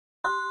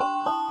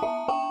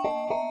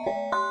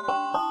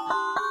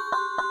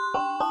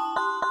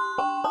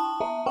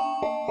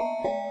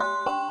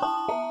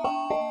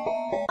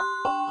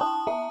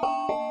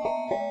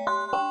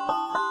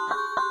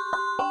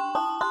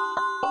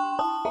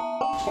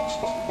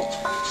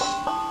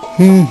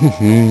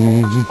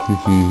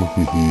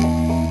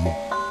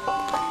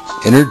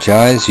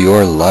Energize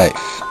your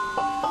life.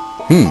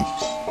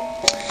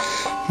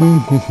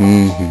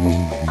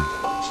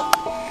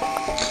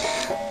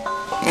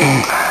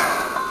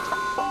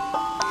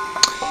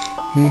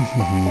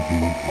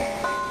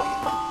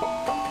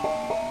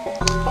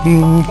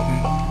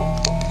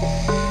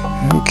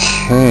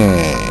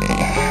 Okay,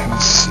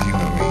 let's see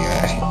what we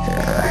got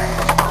here.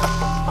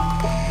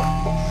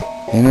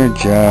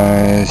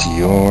 Energize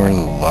your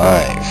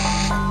life.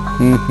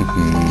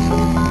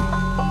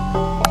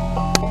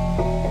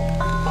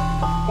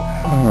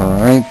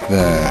 Alright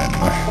then.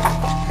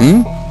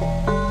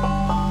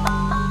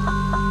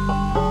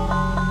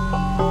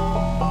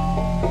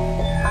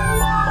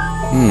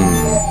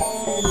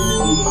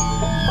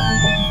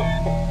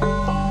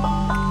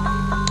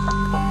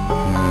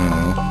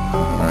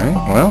 Alright,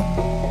 well,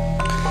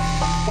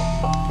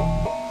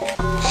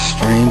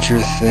 stranger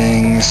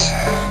things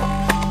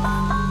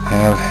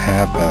have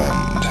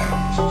happened.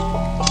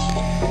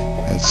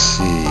 Let's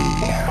see,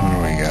 what do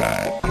we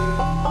got?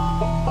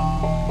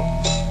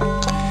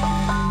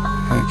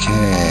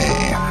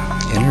 Okay,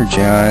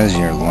 energize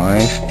your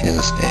life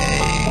is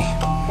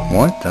a...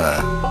 what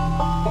the...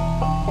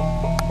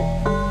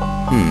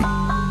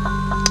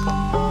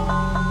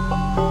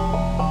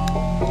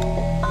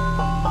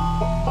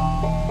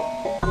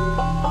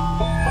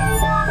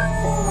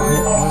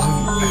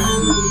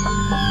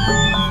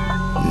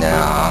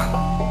 Nah,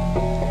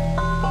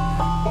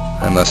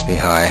 I must be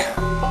high.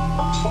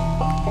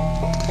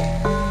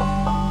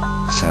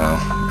 So,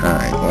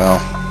 alright, well,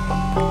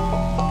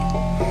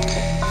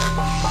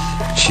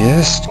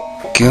 just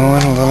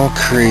going a little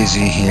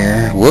crazy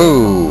here.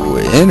 Whoa,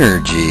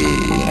 energy.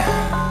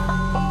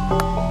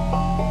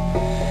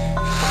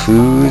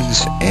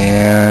 Foods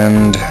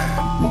and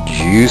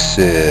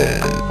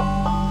juices.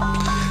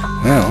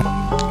 Well,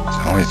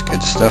 it's always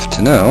good stuff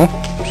to know.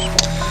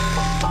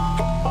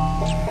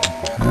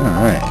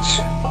 Alright,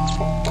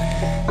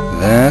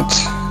 that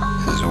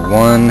is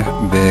one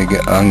big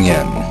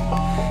onion,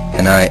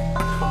 and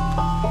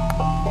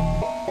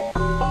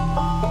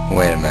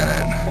wait a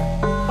minute,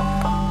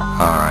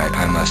 alright,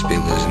 I must be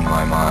losing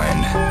my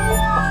mind.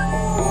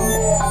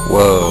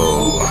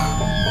 Whoa.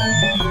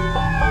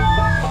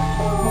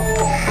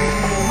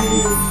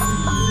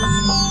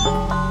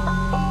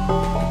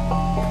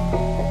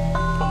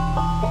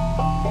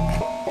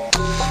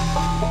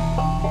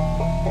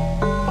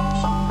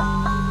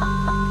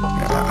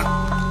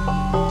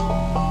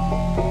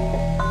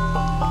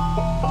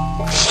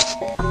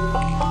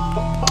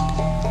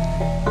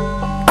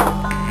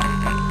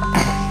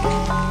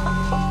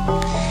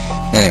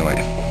 Anyway,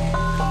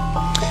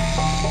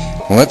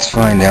 let's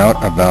find out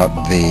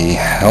about the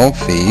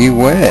healthy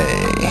way.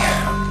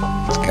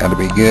 It's gotta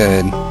be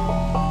good.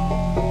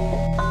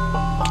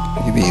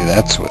 Maybe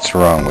that's what's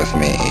wrong with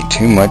me.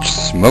 Too much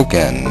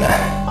smoking.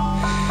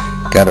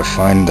 Gotta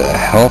find the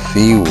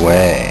healthy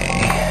way.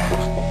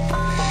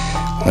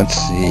 Let's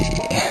see.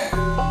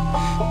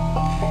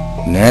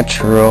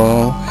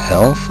 Natural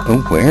health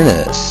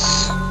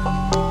awareness.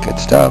 Good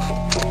stuff.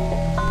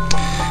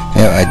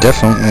 Yeah, I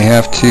definitely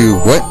have to...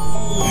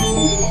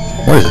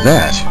 What is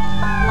that?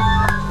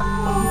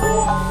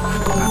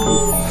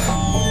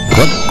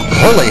 What?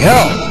 Holy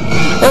hell!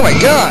 Oh my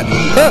god!